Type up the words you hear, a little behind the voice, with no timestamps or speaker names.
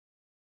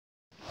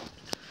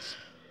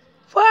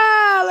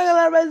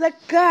beleza?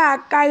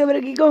 Galera,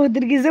 aqui que é o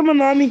Rodrigues, é meu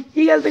nome.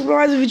 E galera, tô aqui pra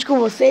mais um vídeo com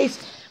vocês.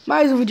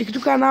 Mais um vídeo aqui do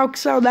canal. Que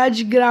saudade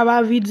de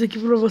gravar vídeos aqui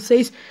pra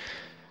vocês.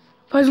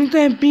 Faz um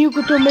tempinho que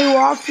eu tô meio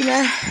off,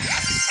 né?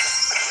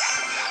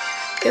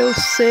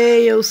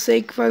 Eu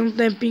sei que faz um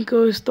tempinho que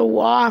eu estou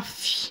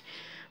off.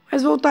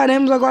 Mas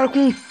voltaremos agora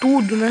com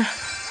tudo, né?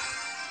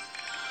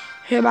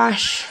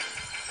 Relaxa.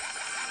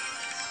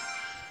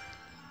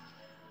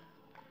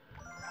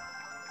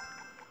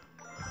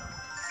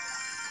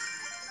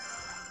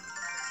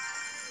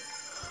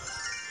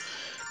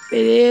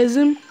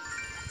 Beleza.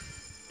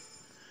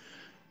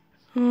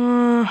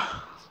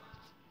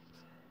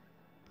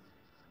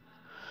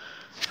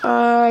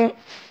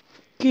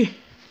 Aqui.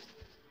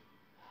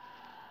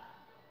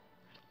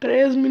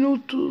 3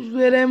 minutos.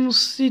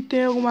 Veremos se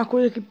tem alguma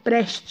coisa que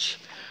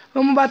preste.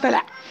 Vamos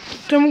batalhar.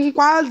 Estamos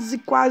com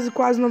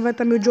quase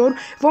 90 mil de ouro.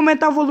 Vou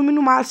aumentar o volume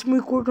no máximo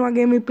e curto uma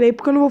gameplay,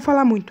 porque eu não vou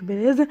falar muito,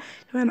 beleza?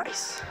 Então é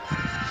nóis.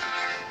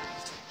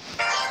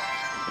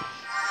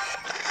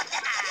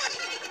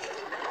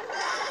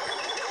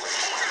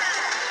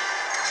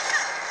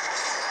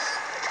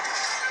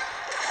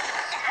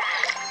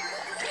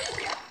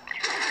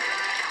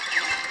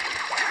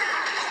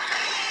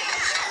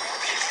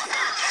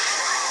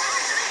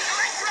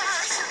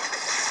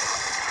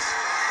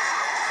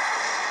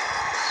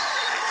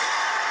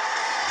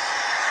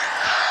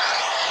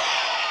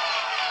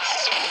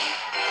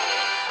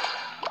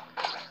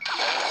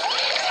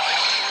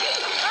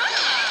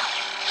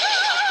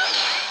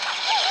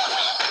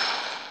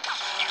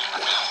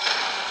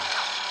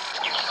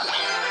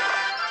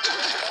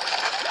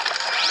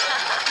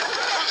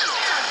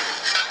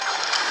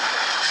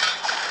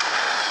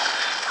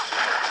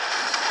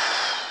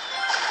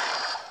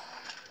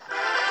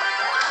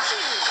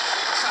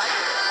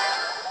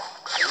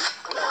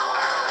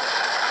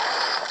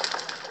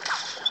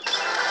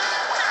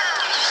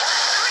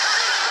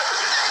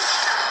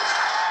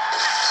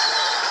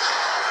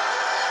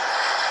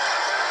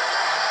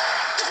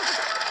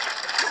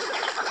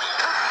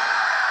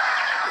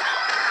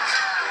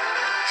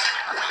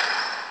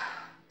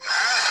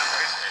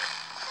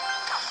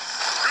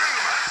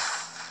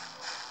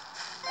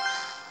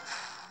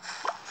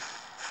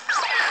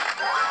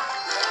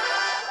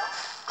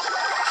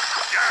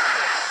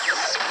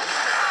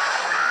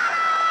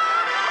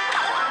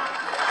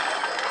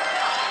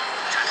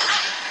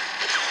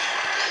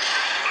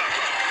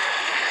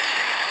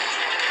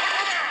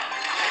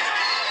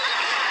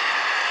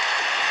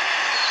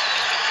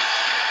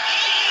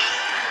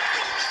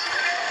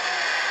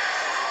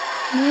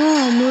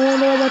 Não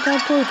vai bater a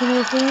porta, não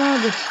vai fazer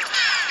nada.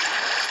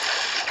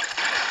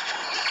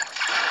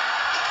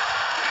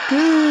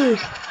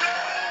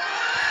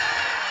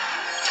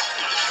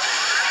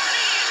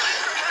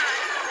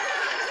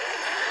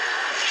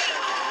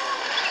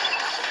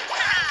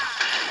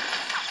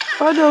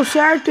 Oh, deu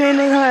certo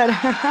ainda, hein, galera?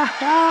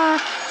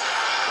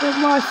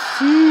 Como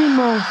assim,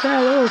 mano? Você é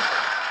louco?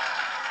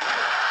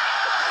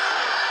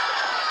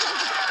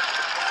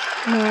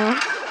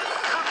 Não.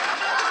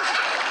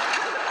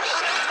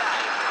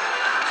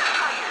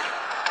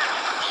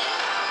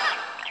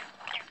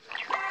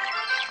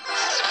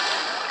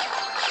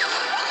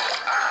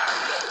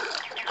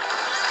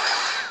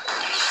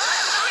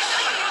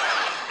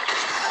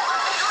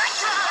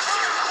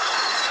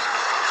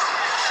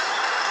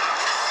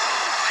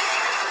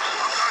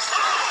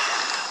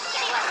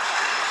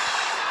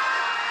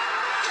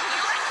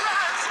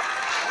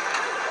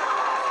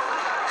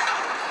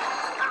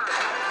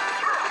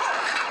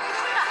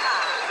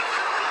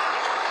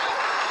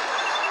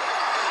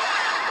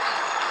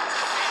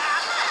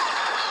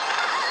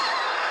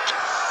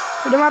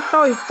 Ele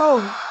matou o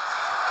porra.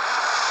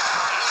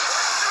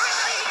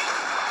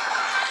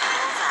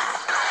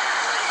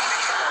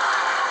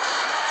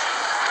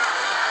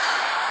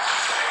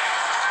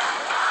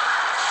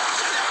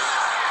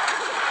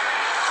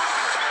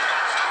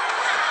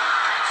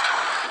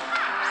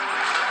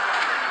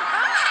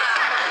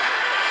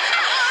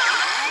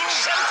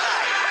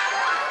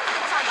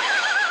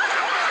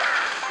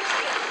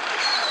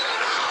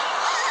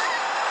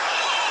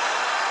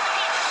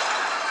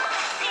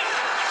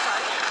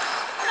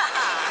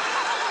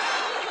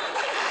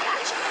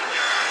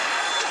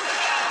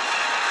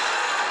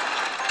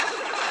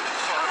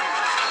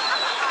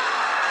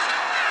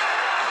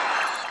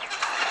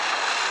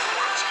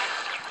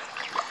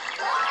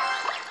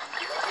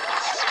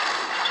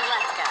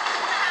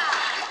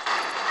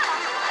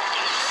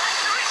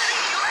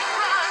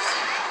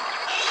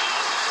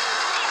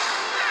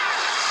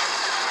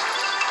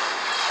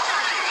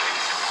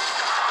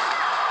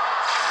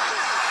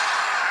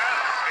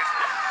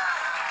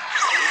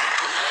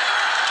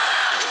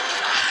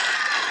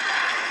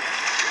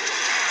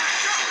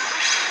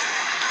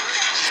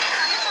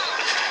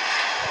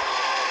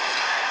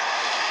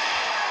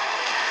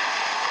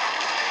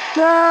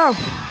 Não!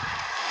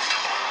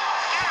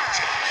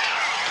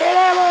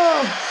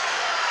 Queremos!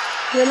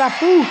 Filho da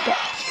puta!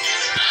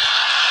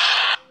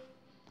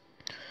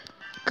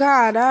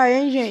 Caralho,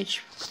 hein,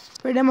 gente?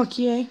 Perdemos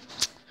aqui, hein?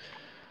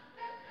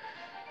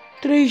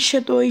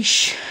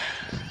 3-2.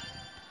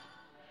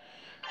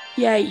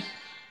 E aí?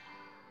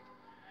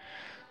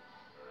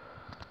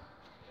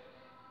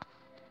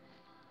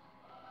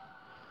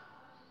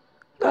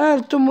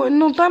 Galera,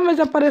 não tá mais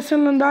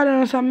aparecendo lendário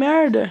nessa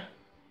merda?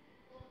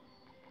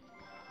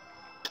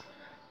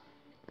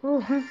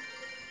 Porra.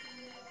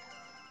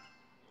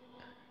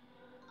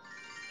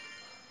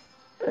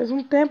 Faz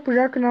um tempo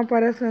já que não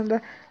aparece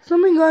lendário. Se não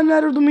me engano,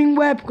 era o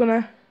domingo épico,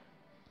 né?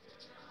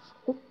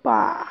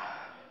 Opa!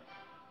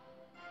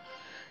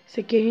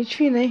 Esse aqui é gente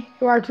fina, hein?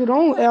 É o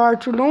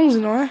Arthur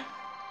 11, não é?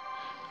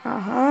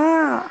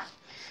 Aham!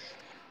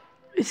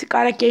 Esse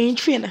cara aqui é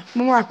gente fina.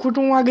 Vamos lá,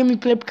 curtam uma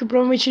gameplay porque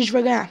provavelmente a gente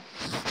vai ganhar.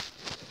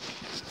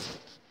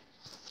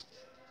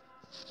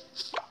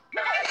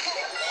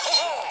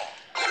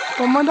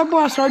 Então manda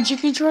boa sorte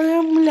que a gente vai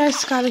humilhar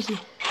esse cara aqui.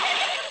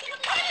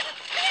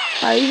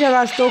 Aí já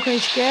gastou o que a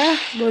gente quer,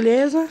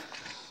 beleza.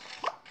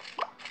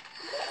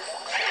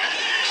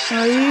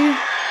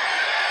 Aí.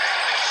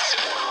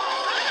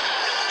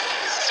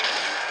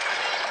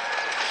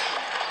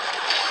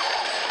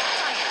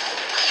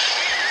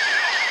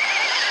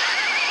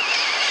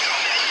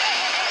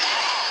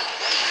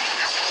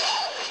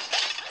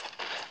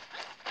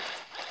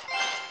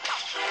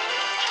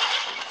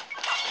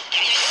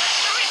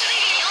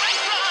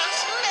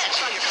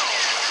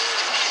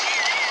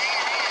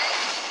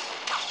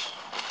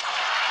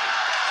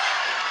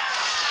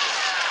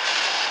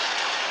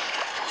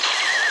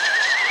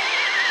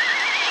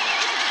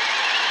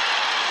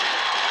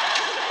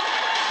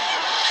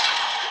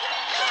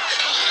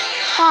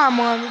 Ah,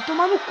 mano,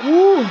 tomar no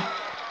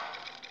cu.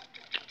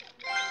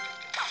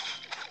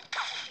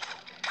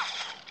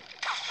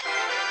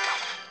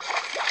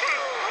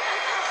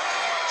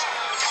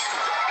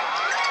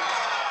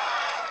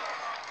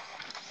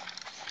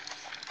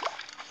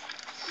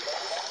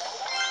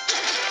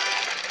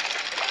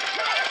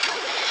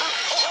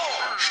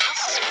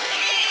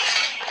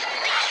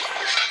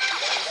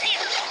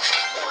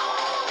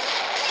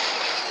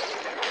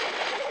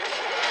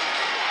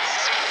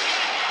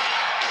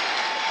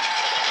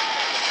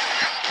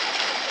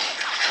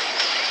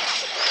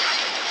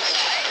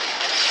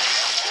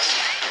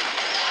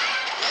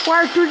 O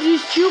Arthur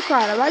desistiu,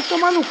 cara. Vai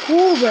tomar no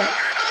cu, velho.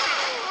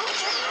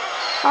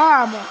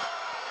 Ah, mano.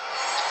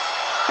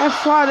 É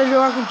foda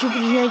jogar com um tipo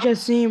de gente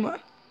assim, mano.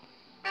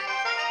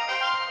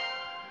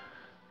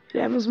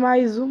 Temos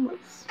mais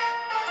umas.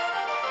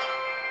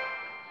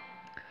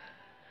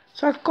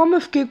 Só que como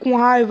eu fiquei com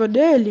raiva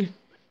dele,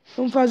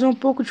 vamos fazer um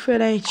pouco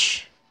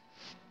diferente.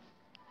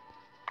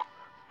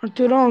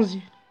 Arthur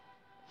 11.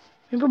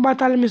 Vem pra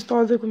batalha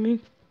amistosa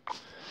comigo.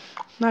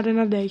 Na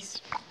Arena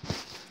 10.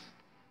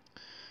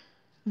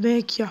 Vem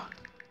aqui, ó.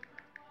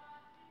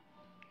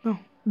 Não,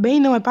 bem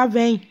não, é pra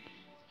vem.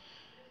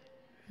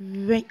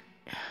 Vem.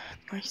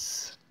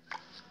 Nice.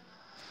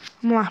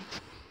 Vamos lá.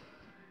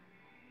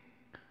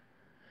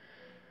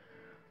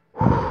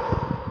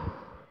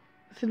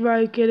 Você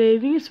vai querer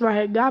vir? Você vai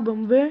regar?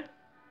 Vamos ver.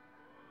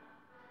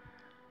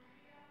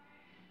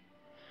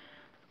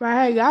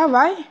 Vai regar,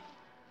 vai?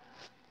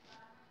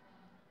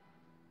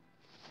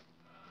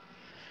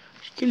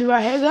 Acho que ele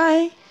vai regar,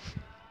 hein?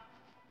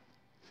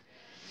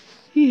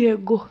 Ih,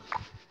 regou.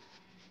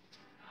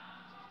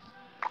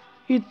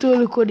 E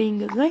tudo,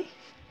 Coringas, hein?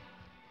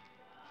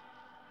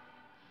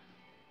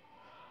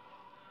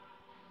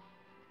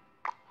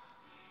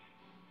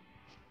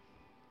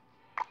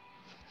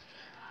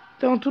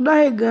 Estão tudo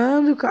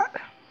arregando, cara.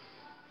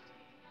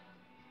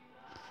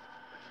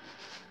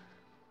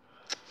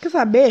 Quer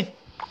saber?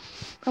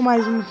 Olha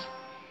mais um.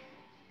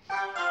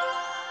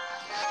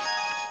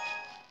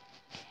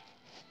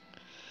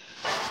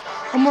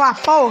 Vamos lá,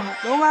 porra.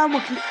 Vamos lá,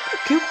 o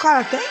que o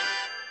cara tem?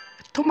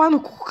 Tomar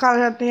no cu, o cara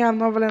já tem a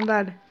nova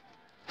lendária.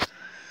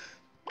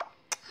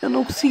 Eu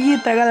não consegui,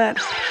 tá, galera?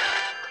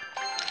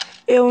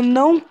 Eu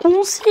não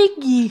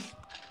consegui.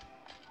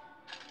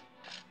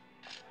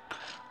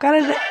 O cara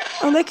já...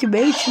 É um deck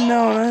bait?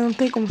 Não, né? Não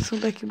tem como ser um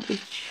deck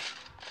bait.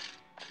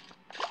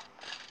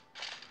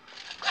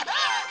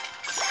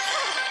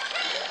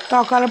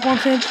 Tá, o cara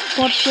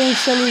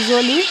potencializou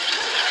ali.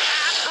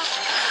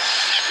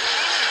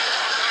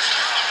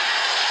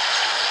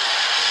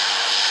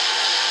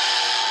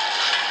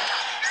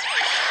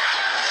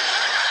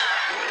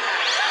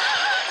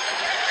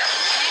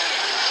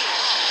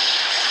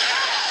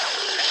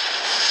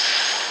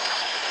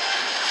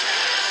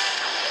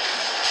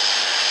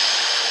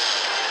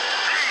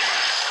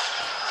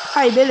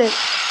 Aí,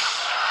 beleza.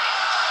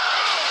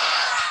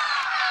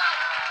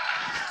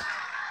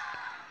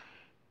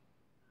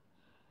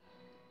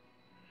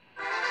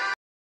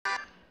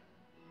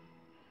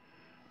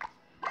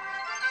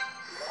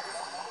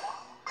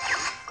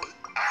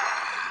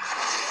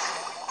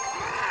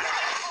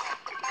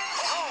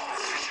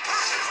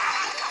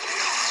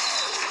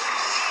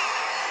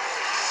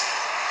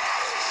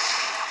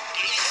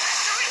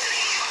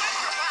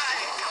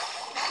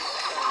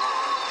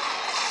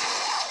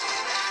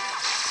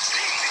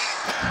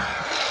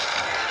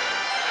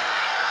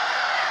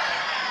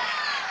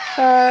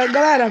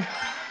 Galera,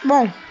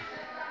 bom,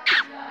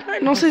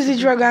 não sei se a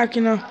gente vai ganhar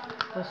aqui, não.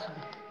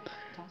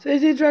 Se a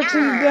gente vai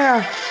conseguir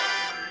ganhar.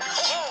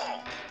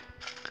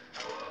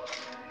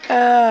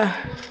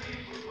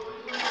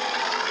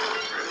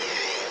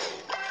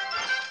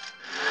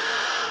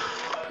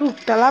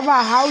 Puta,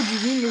 lava round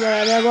vindo,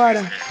 galera, e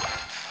agora?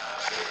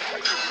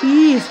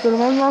 Isso, pelo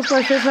menos o nosso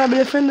parceiro sabe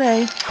defender,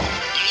 hein?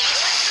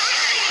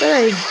 Pera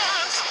aí.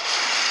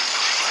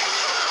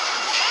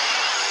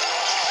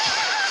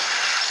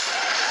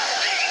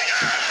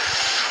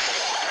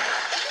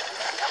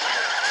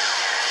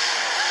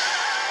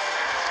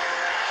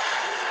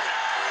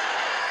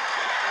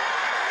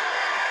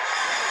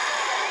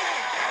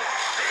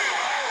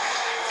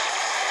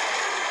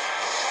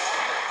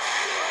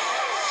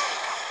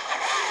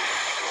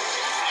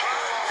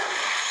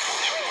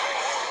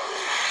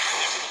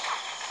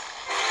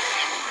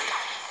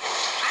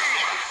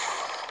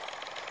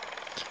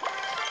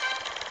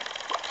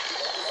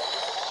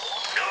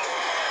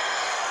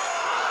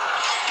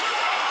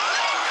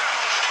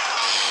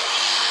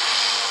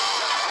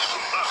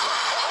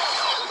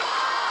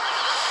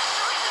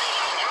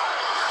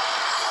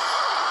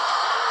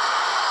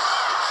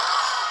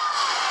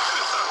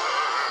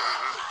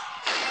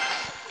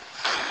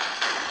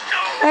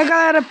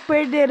 Galera,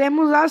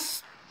 perderemos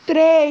as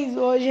 3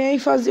 hoje, hein?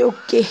 Fazer o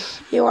quê?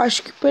 Eu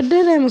acho que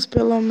perderemos,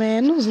 pelo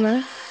menos,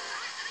 né?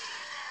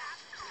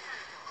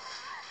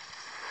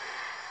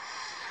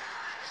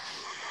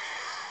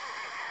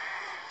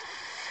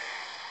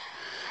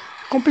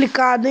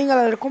 Complicado, hein,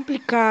 galera?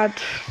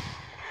 Complicado.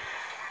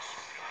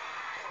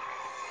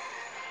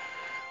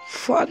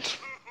 Foda.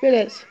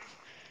 Beleza.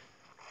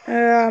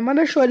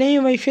 Manda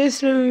chorinho, vai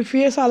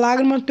enfia essa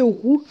lágrima no teu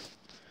cu.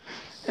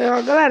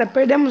 Galera,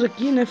 perdemos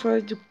aqui, né?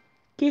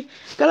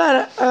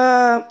 Galera,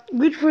 o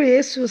vídeo foi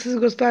esse. Se vocês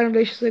gostaram,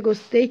 deixa o seu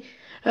gostei.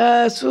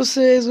 Se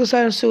vocês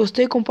gostaram do seu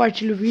gostei,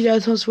 compartilha o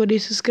vídeo. Se for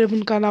isso, se inscreva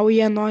no canal e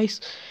é nóis.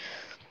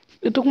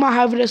 Eu tô com uma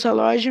raiva dessa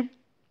loja.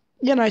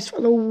 E é nóis.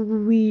 Falou.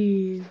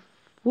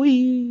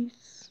 Fui.